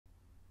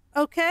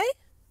Okay?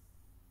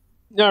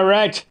 All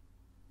right.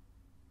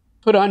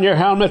 Put on your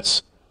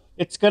helmets.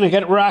 It's gonna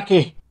get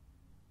rocky.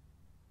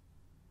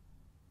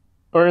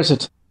 Or is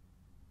it?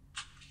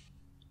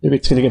 Maybe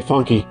it's gonna get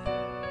funky.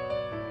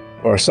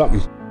 Or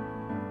something.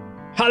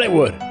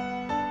 Hollywood.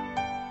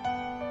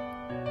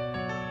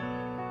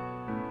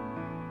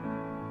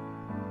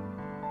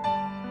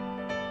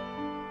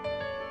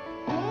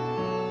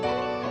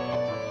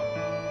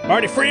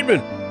 Marty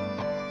Friedman.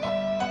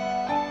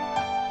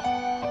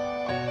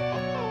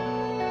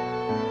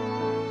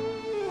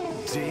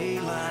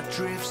 Daylight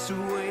drifts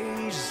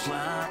away just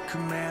like a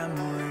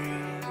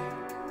memory.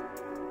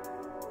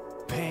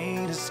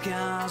 Painted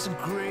skies and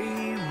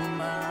gray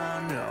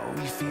remind all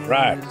we feel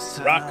Right,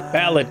 inside. rock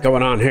ballad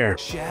going on here.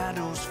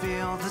 Shadows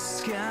fill the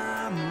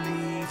sky and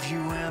leave you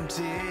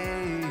empty.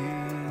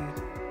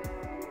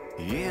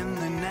 In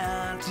the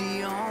night,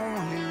 the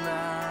only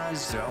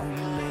lies all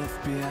you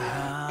left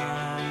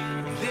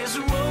behind. There's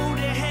a road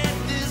ahead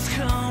that's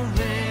calling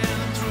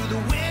through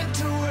the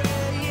winter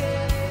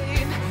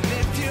rain.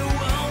 If you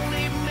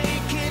only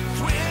make it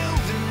through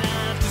the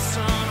night, the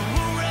sun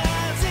will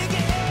rise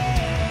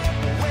again.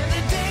 When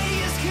the day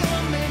is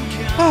coming,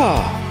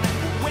 Ah,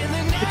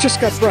 it just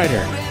got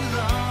brighter.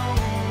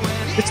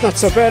 It's not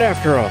so bad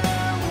after all.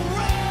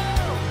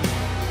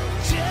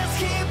 just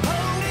keep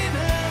holding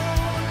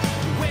on.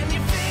 When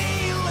you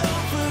feel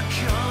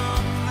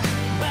overcome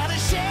by the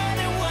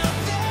shadow of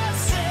the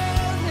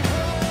sun,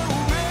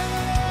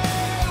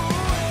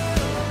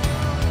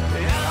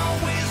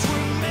 always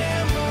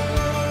remember.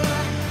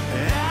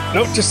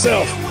 Note to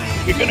self,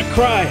 you're gonna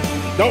cry.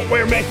 Don't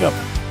wear makeup.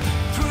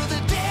 Through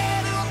the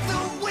dead of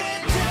the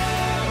winter.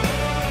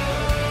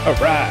 All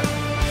right.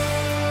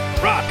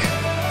 Rock.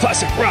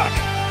 Classic rock.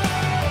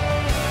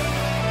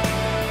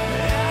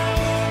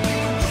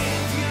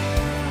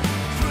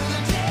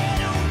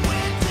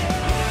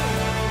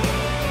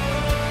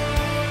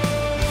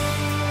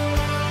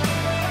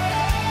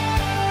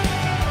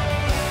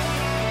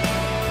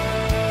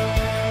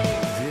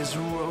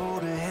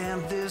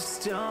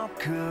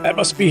 That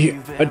must be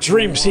a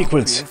dream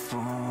sequence.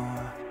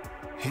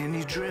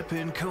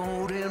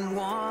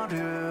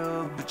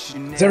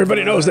 As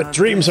everybody knows that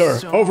dreams are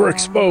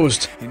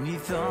overexposed.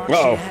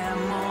 Whoa.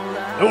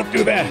 Don't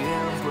do that.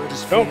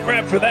 Don't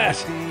grab for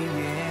that.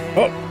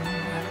 Oh.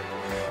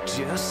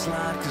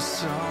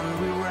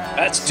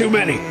 That's too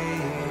many.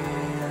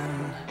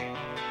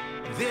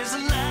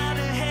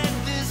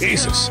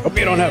 Jesus, hope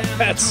you don't have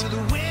pets.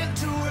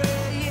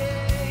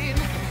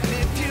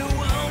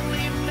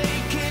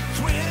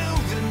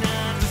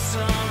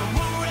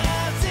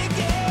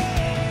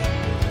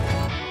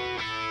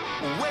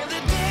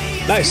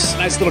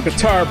 Nice little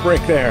guitar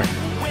break there.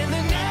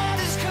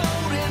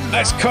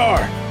 Nice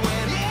car.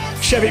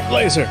 Chevy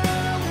Blazer.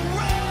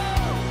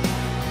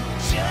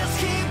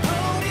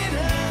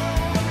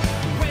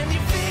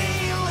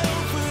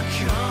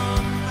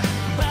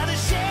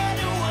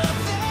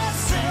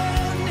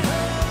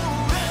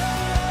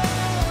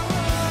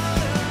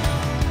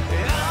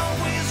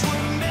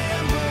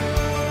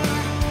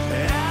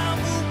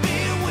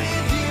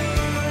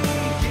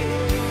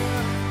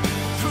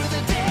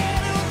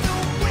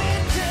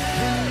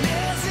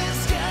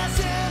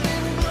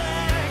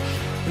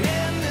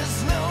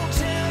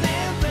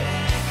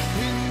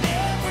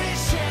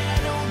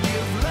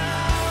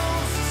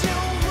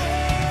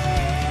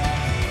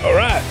 All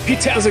right,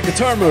 Pete Townsend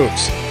guitar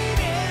moves.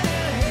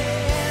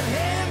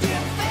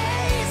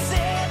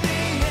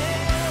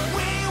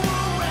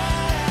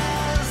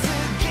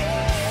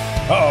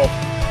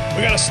 Uh-oh,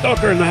 we got a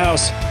stalker in the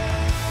house.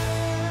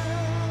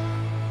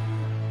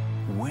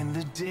 When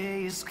the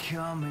day is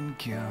come and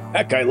gone,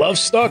 That guy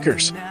loves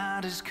stalkers. the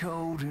night is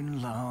cold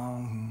and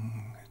long.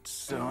 It's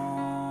so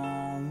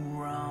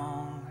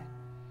wrong.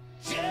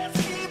 Just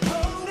keep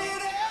holding on.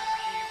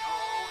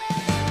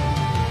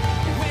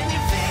 When you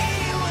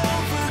feel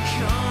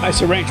overcome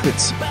Nice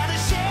arrangements. by the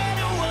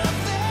shadow of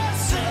the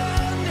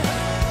sun,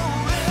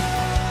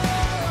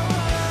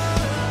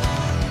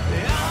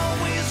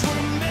 always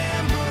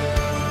remember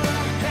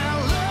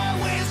I'll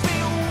always be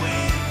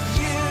with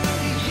you.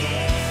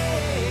 Yeah.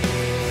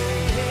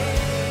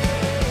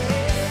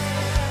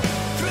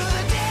 Through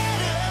the dead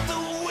of the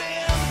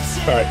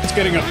winter. All right, it's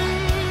getting up.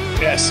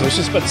 Yes, I was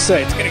just about to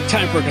say, it's getting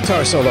time for a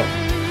guitar solo.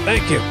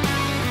 Thank you.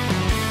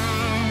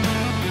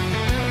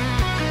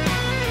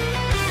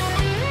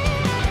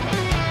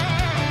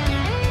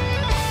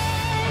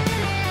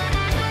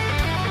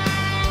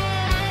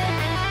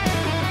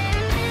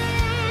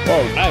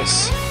 Whoa,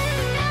 nice.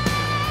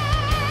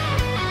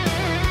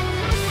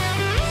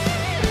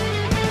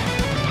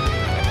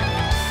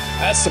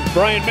 That's some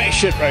Brian May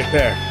shit right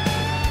there.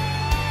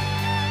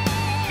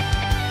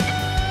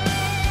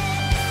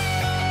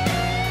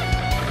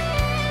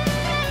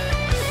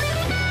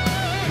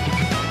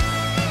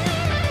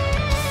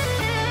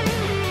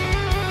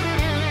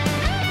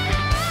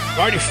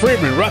 Marty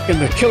Friedman rocking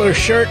the killer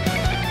shirt,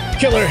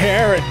 killer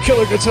hair, and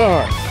killer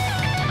guitar.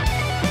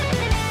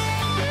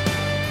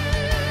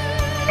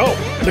 Oh,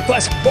 and the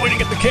classic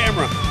pointing at the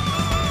camera.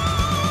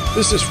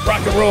 This is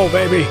rock and roll,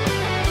 baby.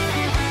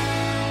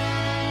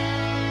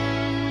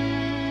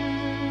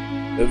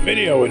 The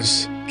video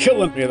is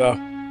killing me, though.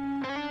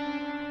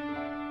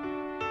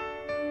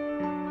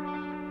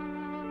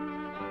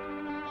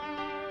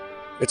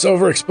 It's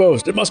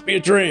overexposed. It must be a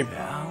dream.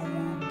 I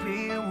will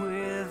be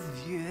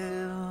with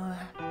you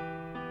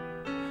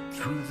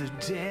through the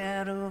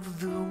dead of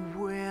the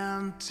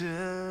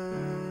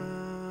winter.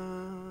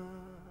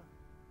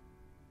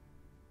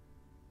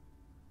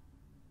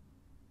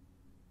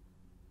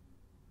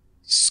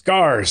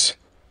 Scars.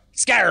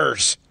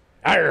 Scars.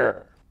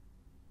 Arr.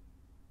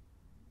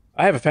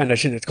 I have a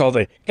foundation. It's called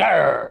the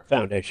Arr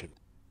Foundation.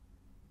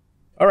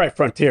 All right,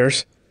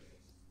 Frontiers.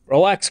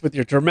 Relax with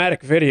your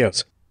dramatic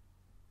videos.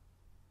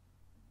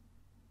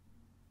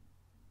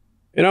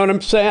 You know what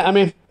I'm saying? I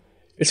mean,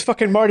 it's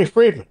fucking Marty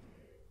Friedman.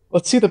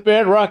 Let's see the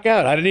band rock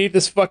out. I didn't need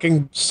this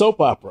fucking soap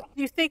opera.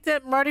 You think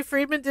that Marty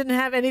Friedman didn't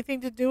have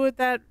anything to do with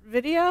that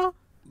video?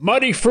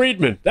 Marty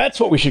Friedman. That's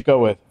what we should go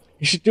with.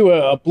 You should do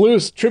a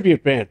blues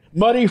tribute band.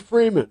 Marty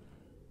Friedman.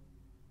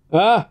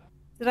 Huh?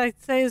 Did I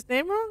say his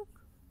name wrong?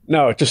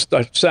 No, it just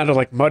sounded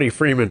like Muddy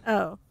Freeman.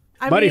 Oh.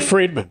 Muddy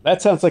Friedman.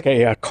 That sounds like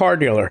a car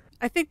dealer.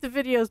 I think the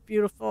video's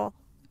beautiful.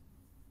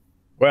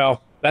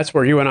 Well, that's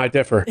where you and I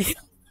differ.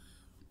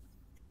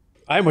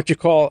 I'm what you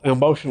call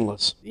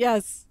emotionless.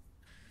 Yes.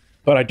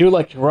 But I do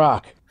like to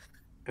rock.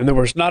 And there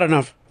was not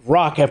enough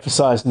rock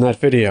emphasized in that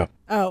video.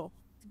 Oh.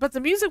 But the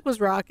music was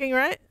rocking,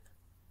 right?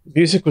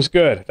 Music was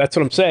good. That's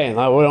what I'm saying.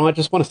 I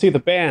just want to see the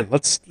band.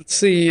 Let's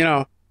see, you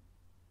know.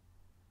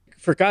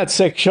 For God's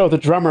sake, show the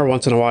drummer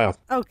once in a while.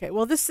 Okay.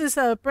 Well, this is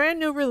a brand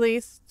new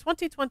release,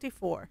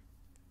 2024.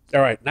 All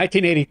right.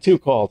 1982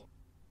 called.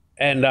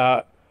 And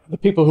the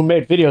people who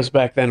made videos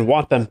back then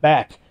want them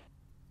back.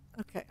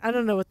 Okay. I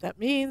don't know what that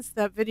means.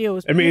 That video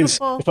was It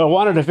beautiful. means if I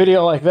wanted a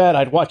video like that,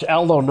 I'd watch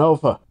Aldo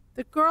Nova.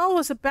 The girl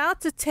was about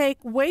to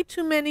take way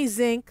too many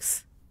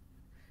zincs.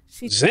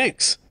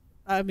 Zincs?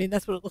 I mean,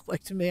 that's what it looked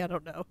like to me. I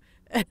don't know.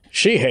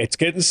 She hates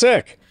getting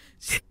sick.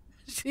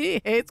 She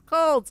hates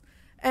colds.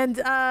 And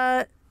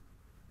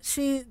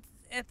she,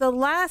 at the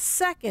last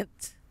second,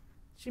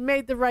 she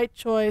made the right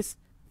choice.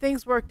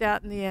 Things worked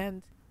out in the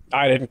end.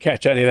 I didn't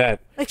catch any of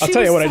that. Like, I'll she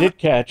tell you was what I did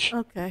catch.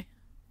 Okay.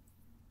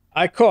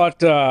 I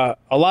caught a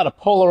lot of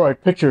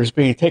Polaroid pictures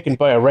being taken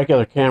by a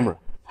regular camera.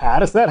 How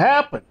does that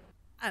happen?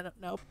 I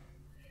don't know.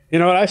 You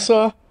know what I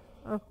saw?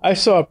 Oh. I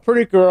saw a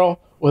pretty girl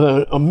with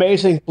an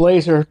amazing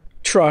Blazer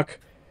truck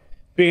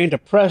being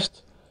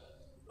depressed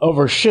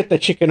over shit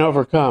that she can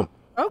overcome.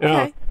 Okay. You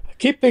know,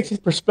 keep things in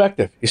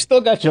perspective. You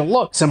still got your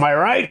looks, am I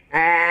right?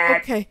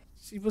 Okay.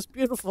 She was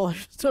beautiful. I'm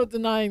so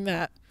denying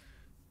that.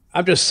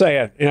 I'm just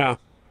saying, you know,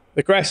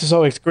 the grass is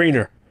always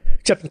greener,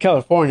 except in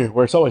California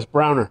where it's always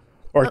browner,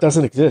 or it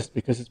doesn't exist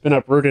because it's been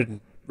uprooted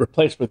and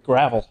replaced with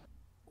gravel.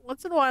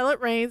 Once in a while it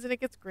rains and it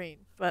gets green,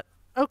 but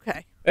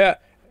okay. Yeah,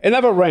 it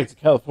never rains in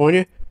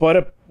California,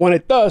 but when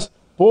it does,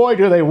 boy,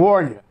 do they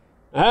warn you.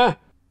 Huh?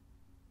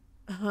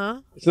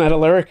 Uh-huh. Isn't that a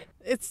lyric?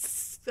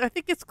 I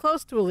think it's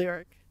close to a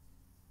lyric.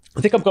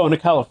 I think I'm going to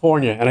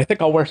California, and I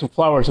think I'll wear some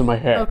flowers in my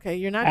hair. Okay,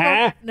 you're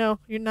not no,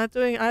 you're not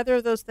doing either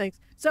of those things.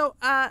 So,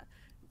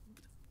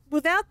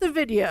 without the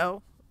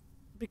video,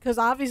 because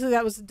obviously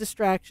that was a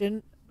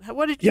distraction,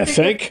 what did you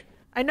think?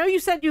 I know you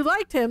said you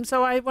liked him,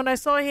 so when I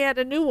saw he had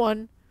a new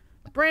one,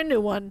 a brand new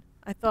one,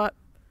 I thought...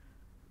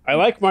 I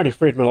like Marty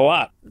Friedman a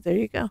lot. There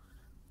you go.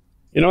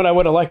 You know what I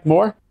would have liked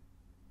more?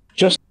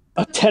 Just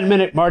a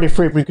 10-minute Marty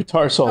Friedman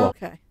guitar solo.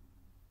 Okay.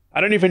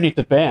 I don't even need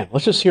the band.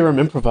 Let's just hear him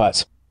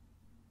improvise.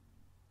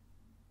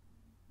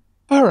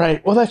 All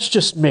right, well, that's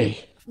just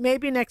me.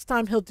 Maybe next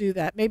time he'll do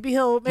that. Maybe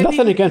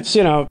Nothing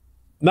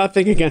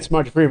against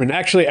Marty Friedman.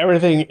 Actually,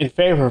 everything in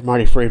favor of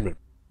Marty Friedman.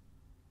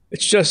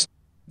 It's just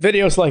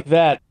videos like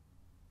that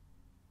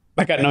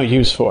I got no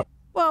use for.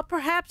 Well,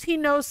 perhaps he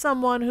knows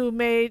someone who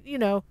made,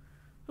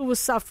 who was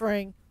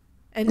suffering.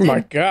 And, oh, my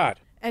God.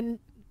 And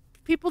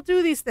people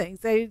do these things.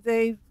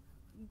 They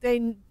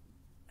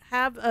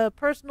have a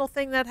personal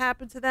thing that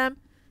happened to them,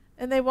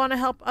 and they want to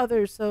help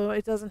others so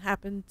it doesn't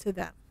happen to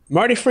them.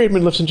 Marty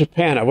Friedman lives in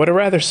Japan. I would have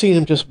rather seen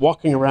him just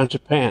walking around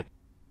Japan.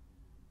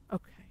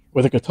 Okay.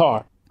 With a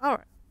guitar. All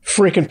right.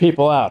 Freaking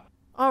people out.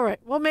 All right.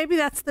 Well, maybe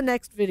that's the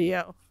next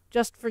video,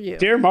 just for you.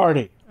 Dear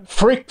Marty,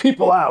 freak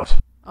people out.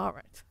 All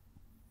right.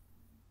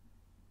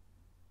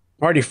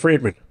 Marty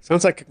Friedman.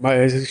 Sounds like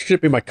he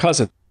should be my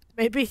cousin.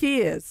 Maybe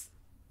he is.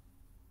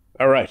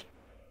 All right.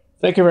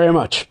 Thank you very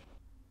much.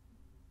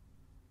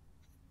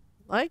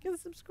 Like and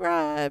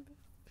subscribe.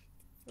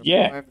 For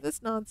more of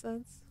this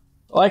nonsense.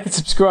 Like and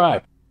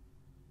subscribe.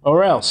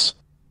 Or else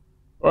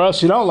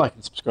you don't like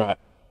and subscribe.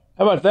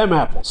 How about them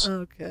apples?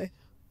 Okay.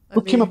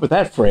 Who came up with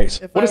that phrase?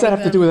 What does that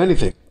have to do with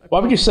anything? Why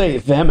would you say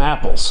them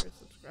apples?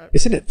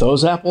 Isn't it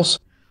those apples?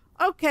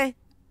 Okay.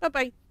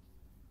 Bye-bye.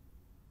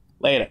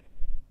 Later.